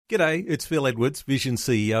G'day, it's Phil Edwards, Vision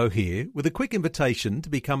CEO here, with a quick invitation to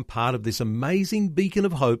become part of this amazing beacon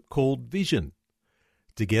of hope called Vision.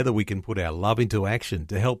 Together we can put our love into action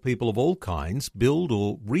to help people of all kinds build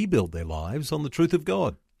or rebuild their lives on the truth of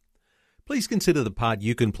God. Please consider the part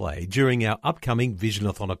you can play during our upcoming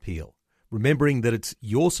Visionathon appeal, remembering that it's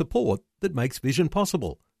your support that makes Vision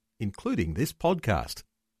possible, including this podcast.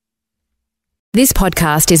 This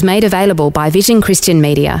podcast is made available by Vision Christian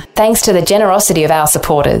Media, thanks to the generosity of our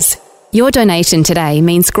supporters. Your donation today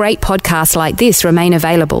means great podcasts like this remain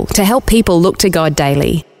available to help people look to God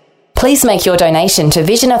daily. Please make your donation to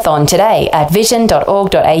Visionathon today at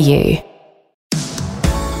vision.org.au.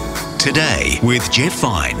 Today with Jeff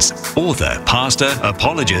Vines, author, pastor,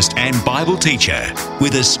 apologist and Bible teacher,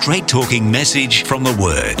 with a straight-talking message from the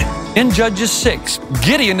Word. In Judges 6,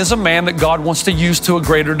 Gideon is a man that God wants to use to a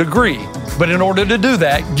greater degree. But in order to do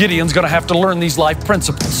that, Gideon's going to have to learn these life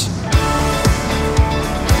principles.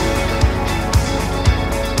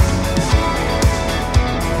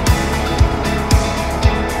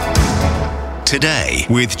 Today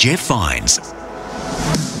with Jeff Vines.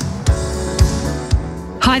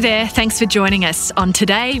 Hi there, thanks for joining us on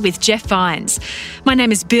Today with Jeff Vines. My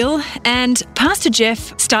name is Bill, and Pastor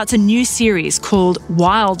Jeff starts a new series called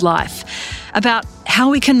Wildlife, about how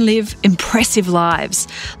we can live impressive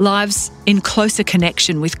lives in closer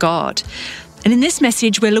connection with God. And in this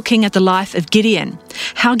message, we're looking at the life of Gideon,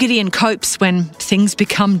 how Gideon copes when things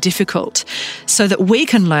become difficult, so that we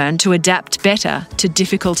can learn to adapt better to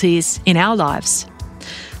difficulties in our lives.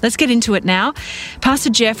 Let's get into it now. Pastor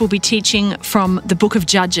Jeff will be teaching from the book of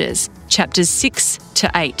Judges, chapters 6 to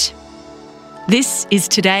 8. This is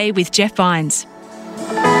Today with Jeff Vines.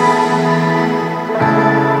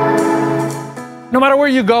 No matter where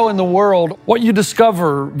you go in the world, what you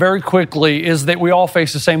discover very quickly is that we all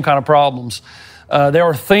face the same kind of problems. There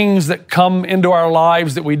are things that come into our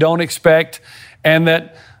lives that we don't expect, and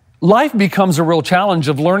that life becomes a real challenge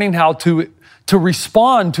of learning how to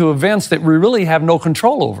respond to events that we really have no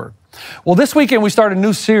control over. Well, this weekend we started a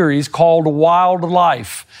new series called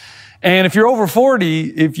Wildlife. And if you're over 40,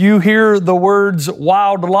 if you hear the words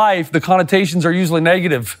wildlife, the connotations are usually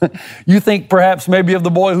negative. You think perhaps maybe of the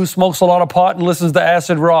boy who smokes a lot of pot and listens to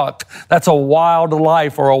acid rock. That's a wild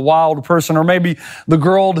life or a wild person. Or maybe the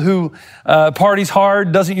girl who parties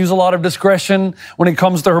hard, doesn't use a lot of discretion when it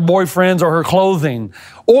comes to her boyfriends or her clothing.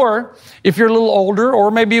 Or if you're a little older or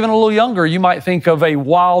maybe even a little younger, you might think of a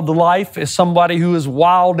wild life as somebody who is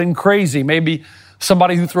wild and crazy. Maybe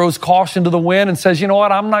somebody who throws caution to the wind and says, you know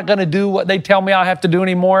what, I'm not going to do what they tell me I have to do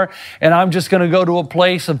anymore, and I'm just going to go to a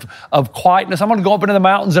place of quietness. I'm going to go up into the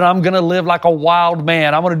mountains and I'm going to live like a wild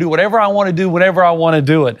man. I'm going to do whatever I want to do whenever I want to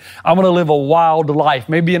do it. I'm going to live a wild life,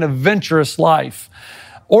 maybe an adventurous life.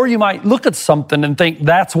 Or you might look at something and think,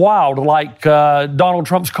 that's wild, like Donald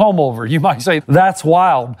Trump's comb over. You might say, that's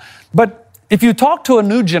wild. But if you talk to a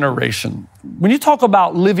new generation, when you talk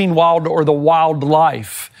about living wild or the wild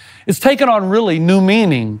life, it's taken on really new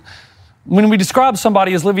meaning. When we describe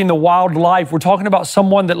somebody as living the wild life, we're talking about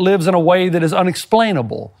someone that lives in a way that is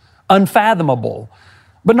unexplainable, unfathomable,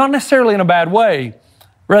 but not necessarily in a bad way.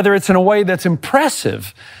 Rather, it's in a way that's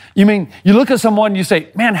impressive. You mean, you look at someone, you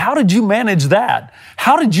say, man, how did you manage that?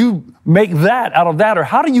 How did you make that out of that? Or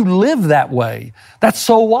how do you live that way? That's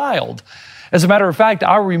so wild. As a matter of fact,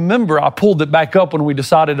 I remember I pulled it back up when we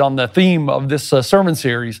decided on the theme of this sermon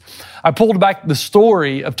series. I pulled back the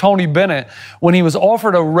story of Tony Bennett when he was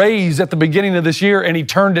offered a raise at the beginning of this year and he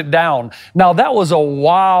turned it down. Now, that was a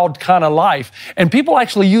wild kind of life. And people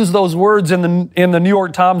actually use those words in the New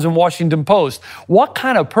York Times and Washington Post. What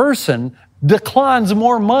kind of person declines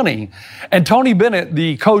more money? And Tony Bennett,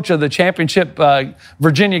 the coach of the championship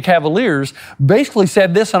Virginia Cavaliers, basically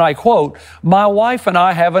said this, and I quote, "My wife and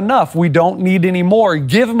I have enough. We don't need any more.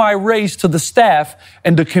 Give my raise to the staff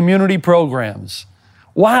and to community programs."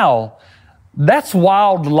 Wow, that's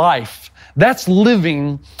wild life. That's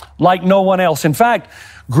living like no one else. In fact,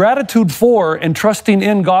 gratitude for and trusting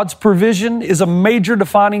in God's provision is a major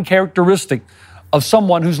defining characteristic of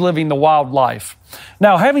someone who's living the wild life.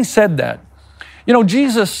 Now, having said that, you know,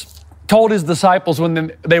 Jesus told his disciples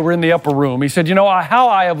when they were in the upper room, he said, you know, how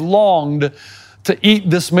I have longed to eat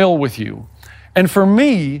this meal with you. And for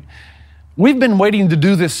me, we've been waiting to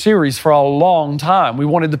do this series for a long time. We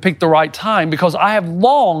wanted to pick the right time because I have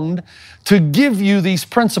longed to give you these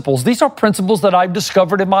principles. These are principles that I've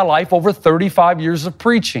discovered in my life over 35 years of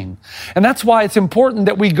preaching. And that's why it's important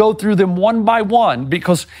that we go through them one by one,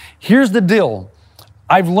 because here's the deal.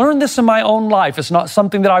 I've learned this in my own life. It's not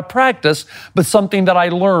something that I practice, but something that I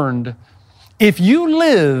learned. If you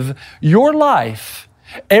live your life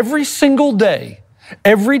every single day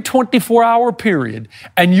every 24-hour period,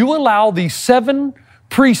 and you allow these 7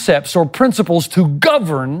 precepts or principles to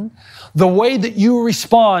govern the way that you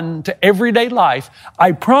respond to everyday life,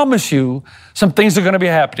 I promise you some things are going to be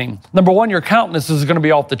happening. Number one, your countenance is going to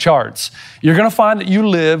be off the charts. You're going to find that you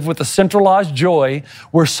live with a centralized joy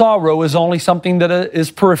where sorrow is only something that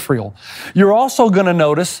is peripheral. You're also going to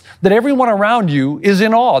notice that everyone around you is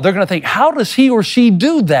in awe. They're going to think, how does he or she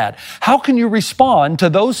do that? How can you respond to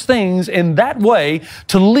those things in that way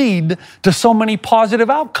to lead to so many positive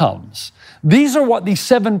outcomes? These are what these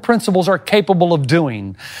 7 principles are capable of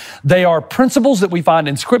doing. They are principles that we find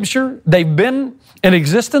in Scripture. They've been in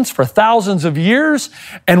existence for thousands of years.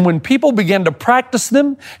 And when people begin to practice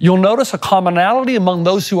them, you'll notice a commonality among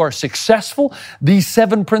those who are successful. These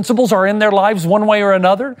 7 principles are in their lives one way or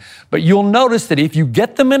another. But you'll notice that if you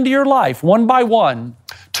get them into your life one by one,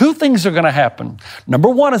 2 things are going to happen. Number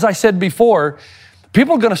one, as I said before,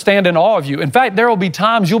 people are going to stand in awe of you. In fact, there will be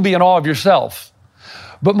times you'll be in awe of yourself.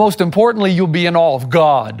 But most importantly, you'll be in awe of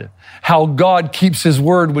God, how God keeps His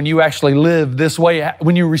word when you actually live this way,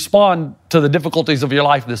 when you respond to the difficulties of your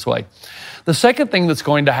life this way. The second thing that's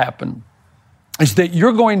going to happen is that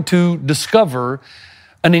you're going to discover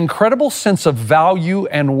an incredible sense of value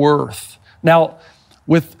and worth. Now,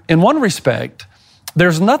 in one respect,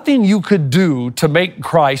 there's nothing you could do to make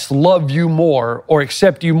Christ love you more or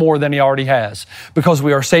accept you more than He already has, because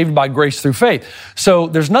we are saved by grace through faith. So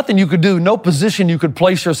there's nothing you could do, no position you could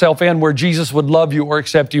place yourself in where Jesus would love you or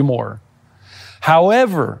accept you more.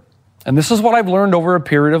 However, and this is what I've learned over a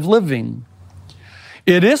period of living,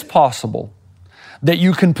 it is possible that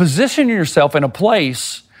you can position yourself in a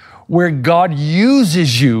place where God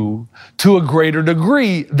uses you to a greater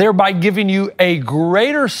degree, thereby giving you a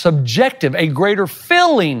greater subjective, a greater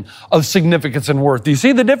feeling of significance and worth. Do you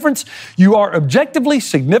see the difference? You are objectively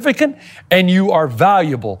significant and you are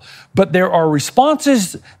valuable. But there are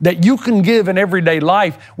responses that you can give in everyday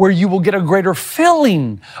life where you will get a greater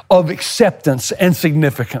feeling of acceptance and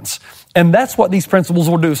significance. And that's what these principles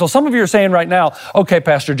will do. So some of you are saying right now, okay,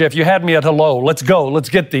 Pastor Jeff, you had me at hello. Let's go. Let's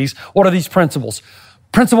get these. What are these principles?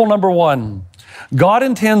 Principle number 1, God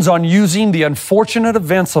intends on using the unfortunate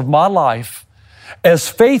events of my life as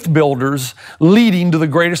faith builders leading to the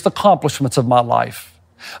greatest accomplishments of my life.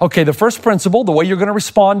 Okay, the first principle, the way you're going to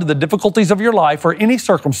respond to the difficulties of your life or any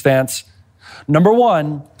circumstance, number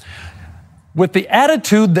 1, with the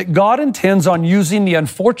attitude that God intends on using the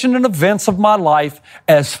unfortunate events of my life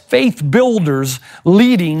as faith builders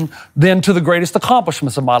leading then to the greatest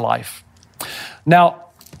accomplishments of my life. Now,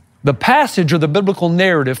 the passage or the biblical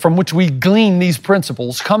narrative from which we glean these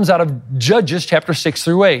principles comes out of Judges chapter 6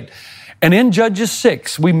 through 8. And in Judges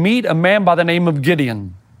 6, we meet a man by the name of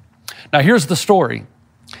Gideon. Now, here's the story.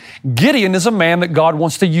 Gideon is a man that God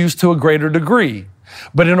wants to use to a greater degree.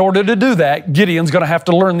 But in order to do that, Gideon's going to have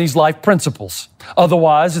to learn these life principles.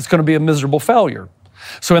 Otherwise, it's going to be a miserable failure.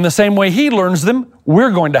 So in the same way he learns them, we're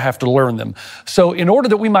going to have to learn them. So in order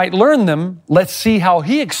that we might learn them, let's see how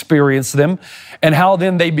he experienced them and how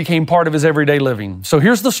then they became part of his everyday living. So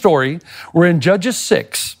here's the story. We're in Judges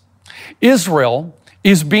 6. Israel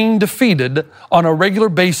is being defeated on a regular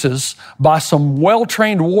basis by some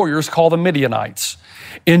well-trained warriors called the Midianites.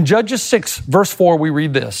 In Judges 6, verse 4, we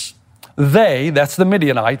read this. They, that's the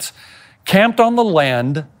Midianites, camped on the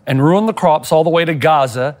land and ruined the crops all the way to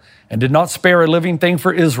Gaza and did not spare a living thing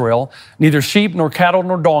for Israel, neither sheep nor cattle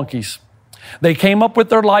nor donkeys. They came up with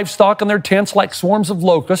their livestock and their tents like swarms of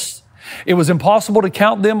locusts. It was impossible to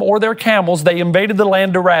count them or their camels. They invaded the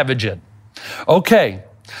land to ravage it. Okay,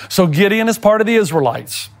 so Gideon is part of the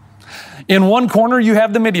Israelites. In one corner, you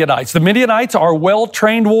have the Midianites. The Midianites are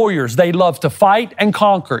well-trained warriors. They love to fight and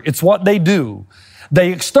conquer. It's what they do.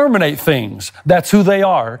 They exterminate things. That's who they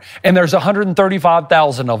are. And there's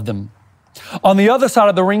 135,000 of them. On the other side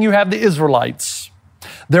of the ring, you have the Israelites.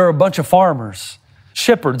 They're a bunch of farmers,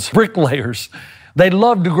 shepherds, bricklayers. They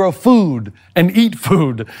love to grow food and eat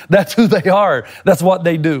food. That's who they are. That's what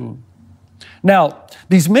they do. Now,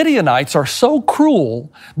 these Midianites are so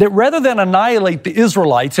cruel that rather than annihilate the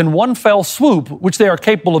Israelites in one fell swoop, which they are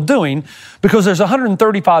capable of doing, because there's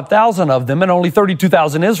 135,000 of them and only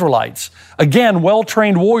 32,000 Israelites, again,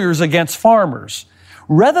 well-trained warriors against farmers.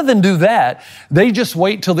 Rather than do that, they just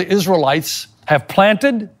wait till the Israelites have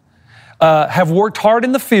planted, have worked hard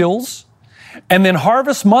in the fields, and then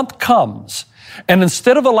harvest month comes. And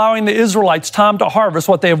instead of allowing the Israelites time to harvest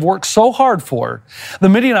what they have worked so hard for, the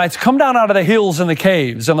Midianites come down out of the hills and the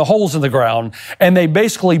caves and the holes in the ground, and they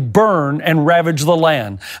basically burn and ravage the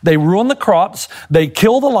land. They ruin the crops, they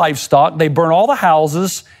kill the livestock, they burn all the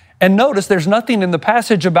houses, and notice there's nothing in the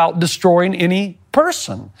passage about destroying any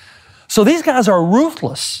person. So these guys are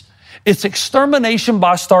ruthless. It's extermination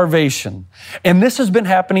by starvation. And this has been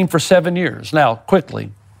happening for 7 years. Now,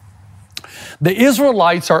 quickly, the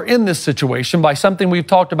Israelites are in this situation by something we've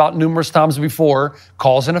talked about numerous times before,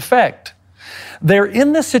 cause and effect. They're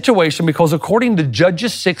in this situation because according to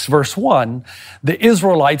Judges 6 verse 1, the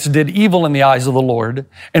Israelites did evil in the eyes of the Lord,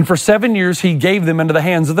 and for 7 years He gave them into the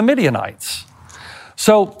hands of the Midianites.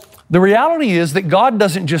 So the reality is that God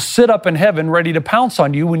doesn't just sit up in heaven ready to pounce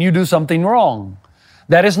on you when you do something wrong.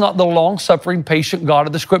 That is not the long-suffering, patient God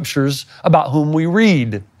of the Scriptures about whom we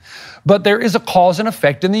read. But there is a cause and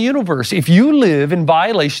effect in the universe. If you live in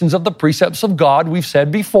violations of the precepts of God, we've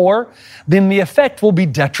said before, then the effect will be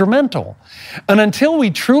detrimental. And until we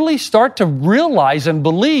truly start to realize and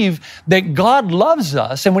believe that God loves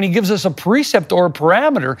us, and when He gives us a precept or a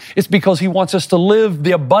parameter, it's because He wants us to live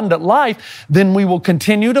the abundant life, then we will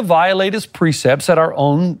continue to violate His precepts at our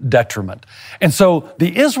own detriment. And so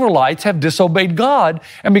the Israelites have disobeyed God,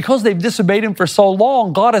 and because they've disobeyed Him for so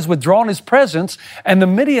long, God has withdrawn His presence, and the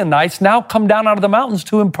Midianites now come down out of the mountains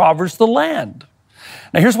to impoverish the land.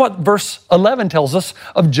 Now here's what verse 11 tells us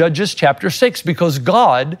of Judges chapter 6, because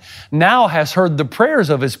God now has heard the prayers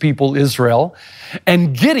of His people Israel,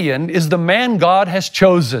 and Gideon is the man God has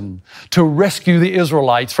chosen to rescue the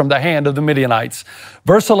Israelites from the hand of the Midianites.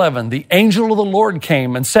 Verse 11, the angel of the Lord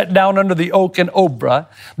came and sat down under the oak in Oprah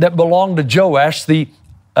that belonged to Joash the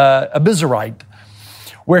Abizarite,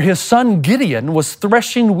 where his son Gideon was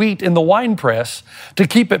threshing wheat in the winepress to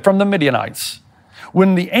keep it from the Midianites.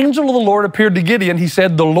 When the angel of the Lord appeared to Gideon, he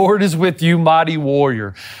said, "The Lord is with you, mighty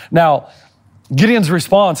warrior." Now, Gideon's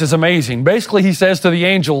response is amazing. Basically, he says to the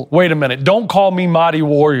angel, wait a minute, don't call me mighty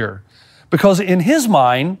warrior. Because in his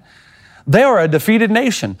mind, they are a defeated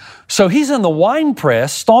nation. So he's in the wine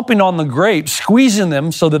press, stomping on the grapes, squeezing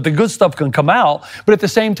them so that the good stuff can come out. But at the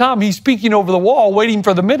same time, he's peeking over the wall, waiting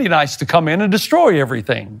for the Midianites to come in and destroy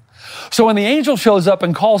everything. So when the angel shows up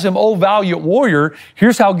and calls him, "O valiant warrior,"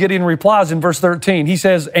 here's how Gideon replies in verse 13. He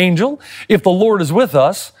says, "Angel, if the Lord is with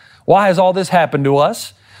us, why has all this happened to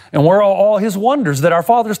us? And where are all His wonders that our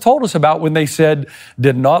fathers told us about when they said,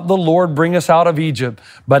 'Did not the Lord bring us out of Egypt?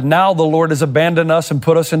 But now the Lord has abandoned us and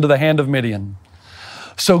put us into the hand of Midian.'"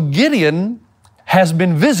 So Gideon has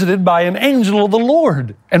been visited by an angel of the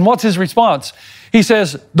Lord. And what's his response? He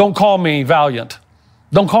says, "Don't call me valiant.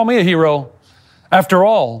 Don't call me a hero. After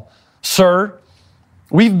all, sir,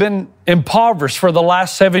 we've been impoverished for the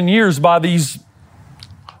last 7 years by these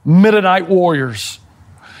Midianite warriors.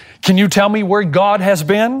 Can you tell me where God has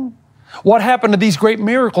been? What happened to these great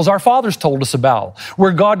miracles our fathers told us about,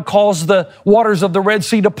 where God caused the waters of the Red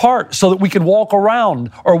Sea to part so that we could walk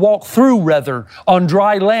around, or walk through rather, on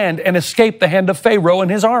dry land and escape the hand of Pharaoh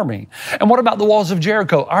and his army? And what about the walls of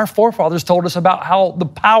Jericho? Our forefathers told us about how the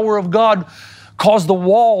power of God caused the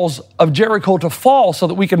walls of Jericho to fall so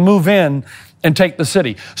that we can move in and take the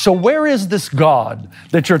city. So where is this God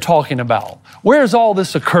that you're talking about? Where has all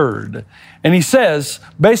this occurred? And he says,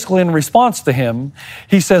 basically in response to him,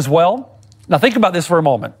 he says, well, now think about this for a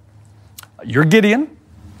moment. You're Gideon.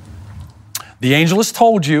 The angel has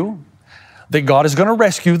told you that God is going to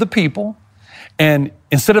rescue the people. And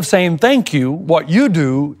instead of saying thank you, what you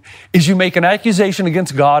do is you make an accusation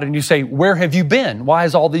against God and you say, where have you been? Why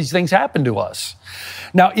has all these things happened to us?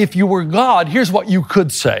 Now, if you were God, here's what you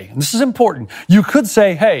could say. And this is important. You could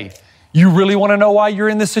say, hey, you really want to know why you're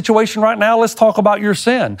in this situation right now? Let's talk about your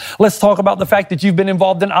sin. Let's talk about the fact that you've been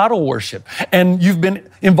involved in idol worship, and you've been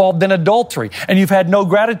involved in adultery, and you've had no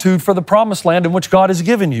gratitude for the promised land in which God has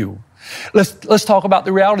given you. Let's talk about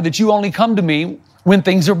the reality that you only come to me when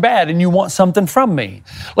things are bad and you want something from me.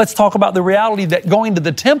 Let's talk about the reality that going to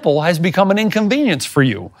the temple has become an inconvenience for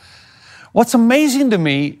you. What's amazing to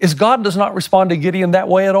me is God does not respond to Gideon that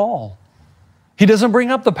way at all. He doesn't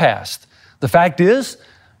bring up the past. The fact is,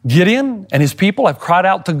 Gideon and his people have cried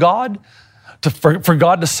out to God for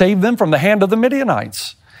God to save them from the hand of the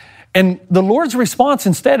Midianites. And the Lord's response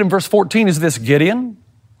instead in verse 14 is this: Gideon,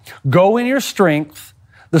 go in your strength,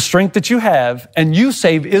 the strength that you have, and you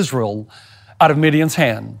save Israel out of Midian's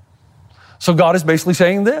hand. So God is basically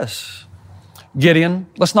saying this: Gideon,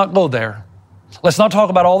 let's not go there. Let's not talk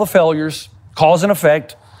about all the failures, cause and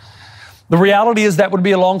effect. The reality is that would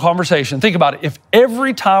be a long conversation. Think about it. If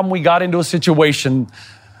every time we got into a situation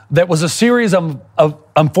that was a series of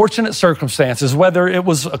unfortunate circumstances, whether it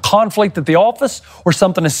was a conflict at the office or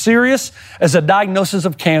something as serious as a diagnosis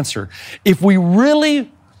of cancer, if we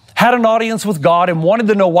really had an audience with God and wanted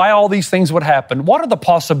to know why all these things would happen, what are the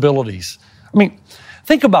possibilities? I mean,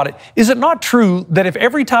 think about it. Is it not true that if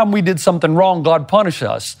every time we did something wrong, God punished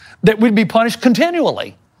us, that we'd be punished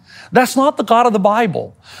continually? That's not the God of the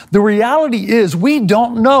Bible. The reality is we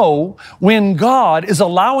don't know when God is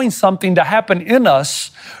allowing something to happen in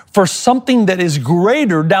us for something that is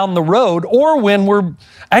greater down the road, or when we're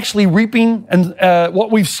actually reaping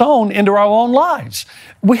what we've sown into our own lives.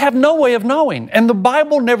 We have no way of knowing, and the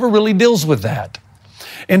Bible never really deals with that.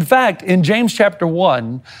 In fact, in James chapter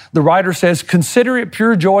 1, the writer says, "Consider it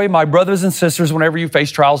pure joy, my brothers and sisters, whenever you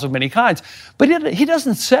face trials of many kinds." But he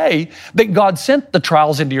doesn't say that God sent the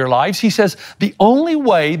trials into your lives. He says the only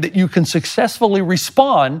way that you can successfully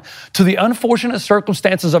respond to the unfortunate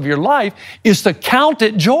circumstances of your life is to count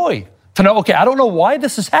it joy. To know, okay, I don't know why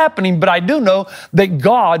this is happening, but I do know that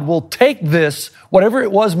God will take this, whatever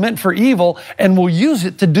it was meant for evil, and will use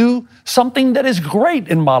it to do something that is great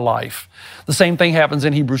in my life. The same thing happens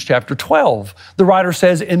in Hebrews chapter 12. The writer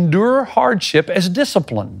says, "Endure hardship as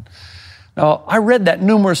discipline." Now, I read that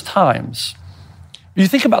numerous times. You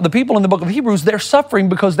think about the people in the book of Hebrews, they're suffering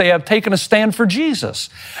because they have taken a stand for Jesus.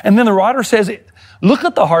 And then the writer says, look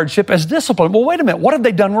at the hardship as discipline. Well, wait a minute, what have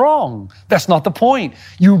they done wrong? That's not the point.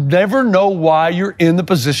 You never know why you're in the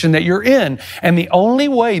position that you're in. And the only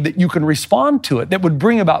way that you can respond to it that would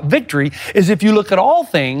bring about victory is if you look at all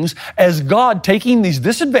things as God taking these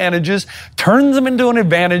disadvantages, turns them into an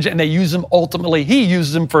advantage, and they use them ultimately, He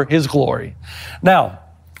uses them for His glory. Now,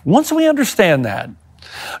 once we understand that,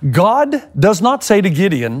 God does not say to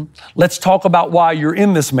Gideon, let's talk about why you're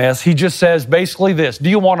in this mess. He just says basically this: do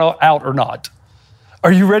you want out or not?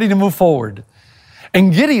 Are you ready to move forward?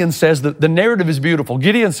 And Gideon says that the narrative is beautiful.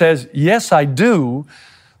 Gideon says, yes, I do,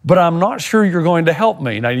 but I'm not sure you're going to help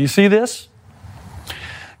me. Now, do you see this?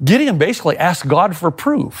 Gideon basically asked God for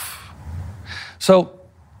proof. So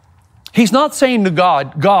he's not saying to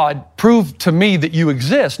God, God, prove to me that you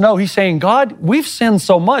exist. No, he's saying, God, we've sinned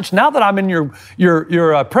so much. Now that I'm in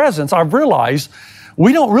your presence, I've realized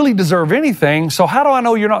we don't really deserve anything. So how do I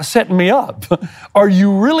know you're not setting me up? Are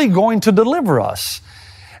you really going to deliver us?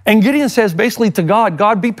 And Gideon says basically to God,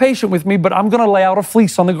 God, be patient with me, but I'm going to lay out a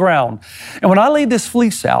fleece on the ground. And when I lay this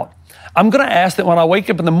fleece out, I'm going to ask that when I wake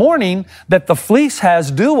up in the morning that the fleece has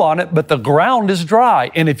dew on it, but the ground is dry.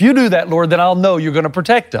 And if you do that, Lord, then I'll know you're going to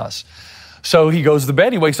protect us. So he goes to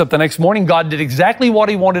bed. He wakes up the next morning. God did exactly what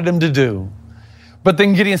he wanted him to do. But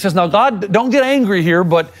then Gideon says, now, God, don't get angry here,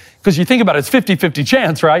 but because you think about it, it's 50-50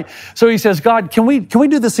 chance, right? So he says, God, can we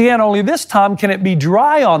do this again? Only this time, can it be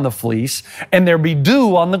dry on the fleece and there be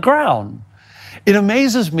dew on the ground? It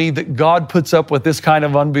amazes me that God puts up with this kind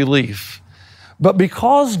of unbelief. But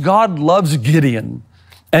because God loves Gideon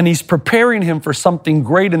and he's preparing him for something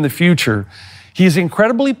great in the future, he's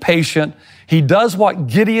incredibly patient. He does what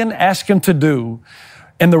Gideon asked him to do.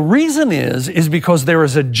 And the reason is because there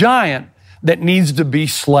is a giant that needs to be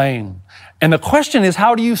slain. And the question is,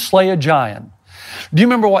 how do you slay a giant? Do you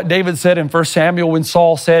remember what David said in 1 Samuel when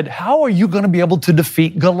Saul said, how are you going to be able to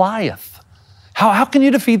defeat Goliath? How can you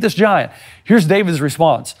defeat this giant? Here's David's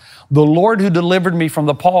response. The Lord who delivered me from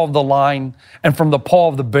the paw of the lion and from the paw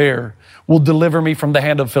of the bear will deliver me from the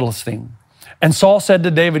hand of Philistine. And Saul said to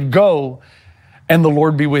David, go, and the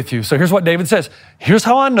Lord be with you. So here's what David says. Here's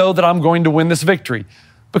how I know that I'm going to win this victory.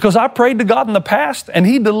 Because I prayed to God in the past and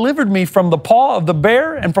he delivered me from the paw of the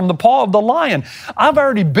bear and from the paw of the lion. I've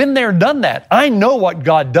already been there, done that. I know what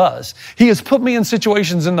God does. He has put me in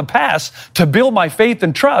situations in the past to build my faith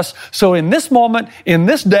and trust. So in this moment, in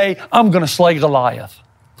this day, I'm going to slay Goliath.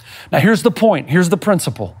 Now here's the point. Here's the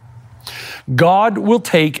principle. God will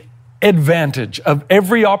take advantage of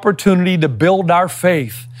every opportunity to build our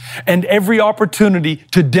faith and every opportunity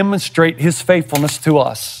to demonstrate his faithfulness to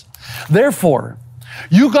us. Therefore,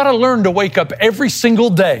 you got to learn to wake up every single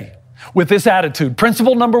day with this attitude.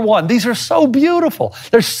 Principle number 1, these are so beautiful.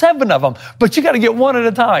 There's 7 of them, but you got to get one at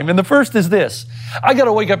a time. And the first is this. I got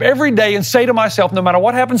to wake up every day and say to myself, no matter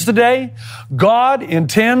what happens today, God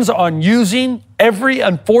intends on using every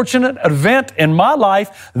unfortunate event in my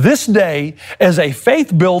life this day as a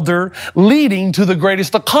faith builder leading to the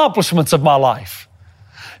greatest accomplishments of my life.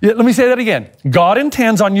 Let me say that again. God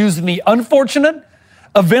intends on using the unfortunate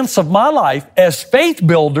events of my life as faith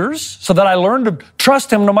builders so that I learn to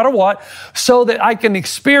trust him no matter what, so that I can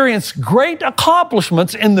experience great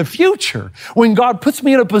accomplishments in the future when God puts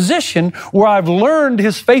me in a position where I've learned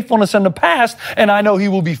his faithfulness in the past and I know he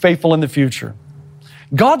will be faithful in the future.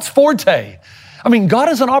 God's forte. God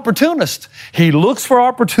is an opportunist. He looks for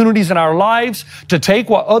opportunities in our lives to take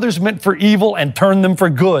what others meant for evil and turn them for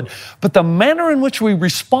good. But the manner in which we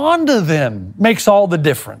respond to them makes all the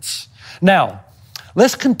difference. Now,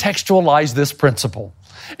 let's contextualize this principle.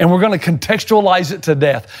 And we're going to contextualize it to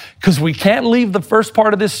death because we can't leave the first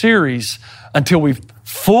part of this series until we've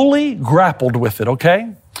fully grappled with it,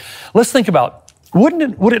 okay? Let's think about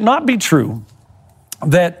would it not be true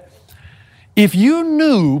that if you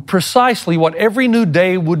knew precisely what every new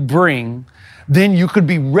day would bring, then you could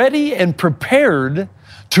be ready and prepared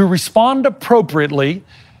to respond appropriately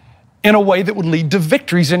in a way that would lead to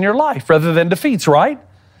victories in your life rather than defeats, right?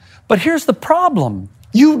 But here's the problem.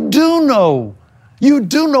 You do know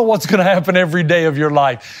what's going to happen every day of your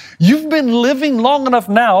life. You've been living long enough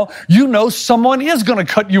now, you know someone is going to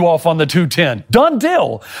cut you off on the 210. Done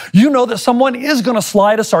deal. You know that someone is going to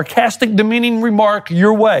slide a sarcastic, demeaning remark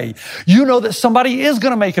your way. You know that somebody is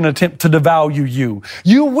going to make an attempt to devalue you.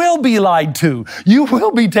 You will be lied to. You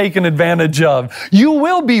will be taken advantage of. You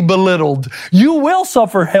will be belittled. You will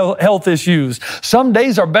suffer health issues. Some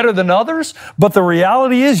days are better than others, but the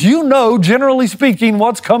reality is you know, generally speaking,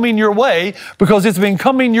 what's coming your way because it's been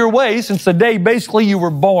coming your way since the day basically you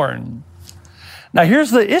were born. Now,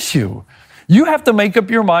 here's the issue. You have to make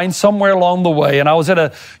up your mind somewhere along the way. And I was at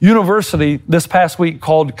a university this past week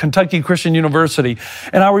called Kentucky Christian University,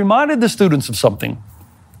 and I reminded the students of something.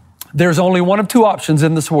 There's only one of two options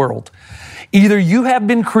in this world. Either you have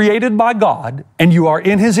been created by God and you are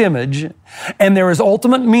in His image, and there is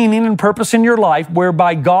ultimate meaning and purpose in your life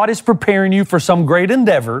whereby God is preparing you for some great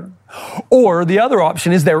endeavor, or the other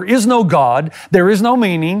option is there is no God, there is no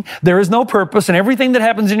meaning, there is no purpose, and everything that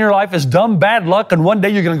happens in your life is dumb bad luck, and one day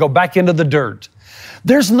you're going to go back into the dirt.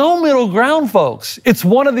 There's no middle ground, folks. It's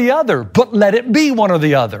one or the other, but let it be one or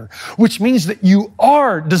the other, which means that you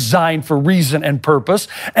are designed for reason and purpose,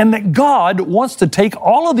 and that God wants to take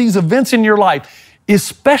all of these events in your life,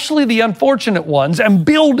 especially the unfortunate ones, and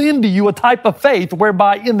build into you a type of faith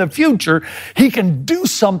whereby in the future, He can do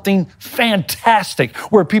something fantastic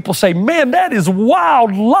where people say, man, that is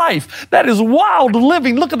wild life. That is wild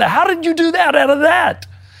living. Look at that. How did you do that out of that?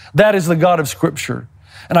 That is the God of Scripture.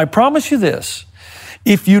 And I promise you this,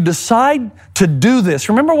 if you decide to do this,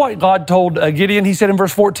 remember what God told Gideon? He said in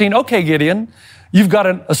verse 14, okay, Gideon, you've got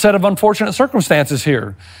a set of unfortunate circumstances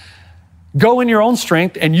here. Go in your own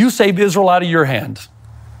strength and you save Israel out of your hand.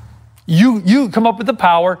 You come up with the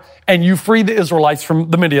power and you free the Israelites from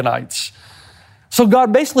the Midianites. So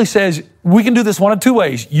God basically says, we can do this one of two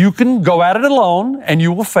ways. You can go at it alone and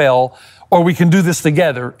you will fail, or we can do this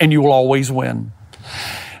together and you will always win.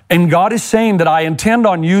 And God is saying that I intend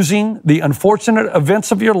on using the unfortunate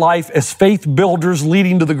events of your life as faith builders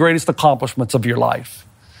leading to the greatest accomplishments of your life.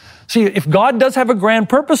 See, if God does have a grand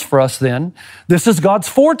purpose for us, then this is God's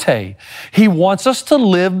forte. He wants us to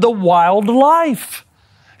live the wild life.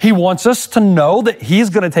 He wants us to know that He's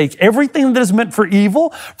going to take everything that is meant for evil,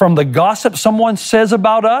 from the gossip someone says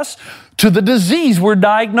about us to the disease we're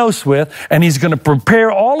diagnosed with, and He's going to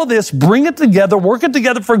prepare all of this, bring it together, work it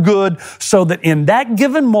together for good, so that in that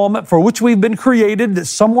given moment for which we've been created, that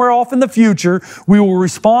somewhere off in the future, we will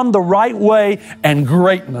respond the right way and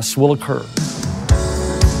greatness will occur.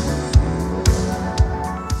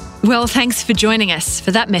 Well, thanks for joining us for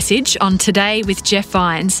that message on Today with Jeff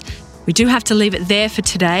Vines. We do have to leave it there for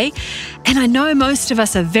today. And I know most of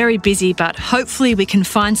us are very busy, but hopefully we can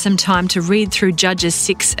find some time to read through Judges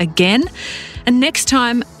 6 again. And next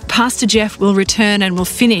time, Pastor Jeff will return and we'll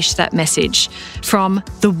finish that message from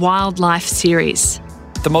the Wildlife series.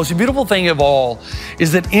 The most beautiful thing of all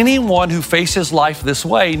is that anyone who faces life this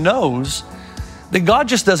way knows that God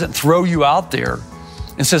just doesn't throw you out there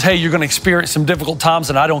and says, hey, you're going to experience some difficult times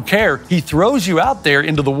and I don't care. He throws you out there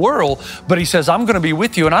into the world, but He says, I'm going to be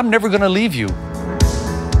with you and I'm never going to leave you.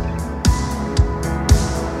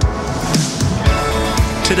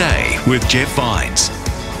 Today with Jeff Vines.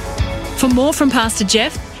 For more from Pastor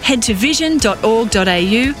Jeff, head to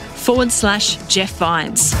vision.org.au/Jeff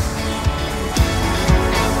Vines.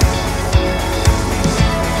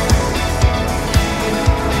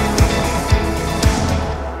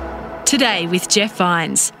 Today with Jeff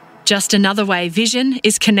Vines. Just another way Vision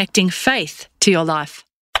is connecting faith to your life.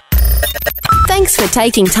 Thanks for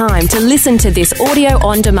taking time to listen to this audio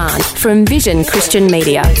on demand from Vision Christian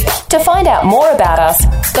Media. To find out more about us,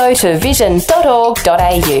 go to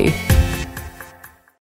vision.org.au.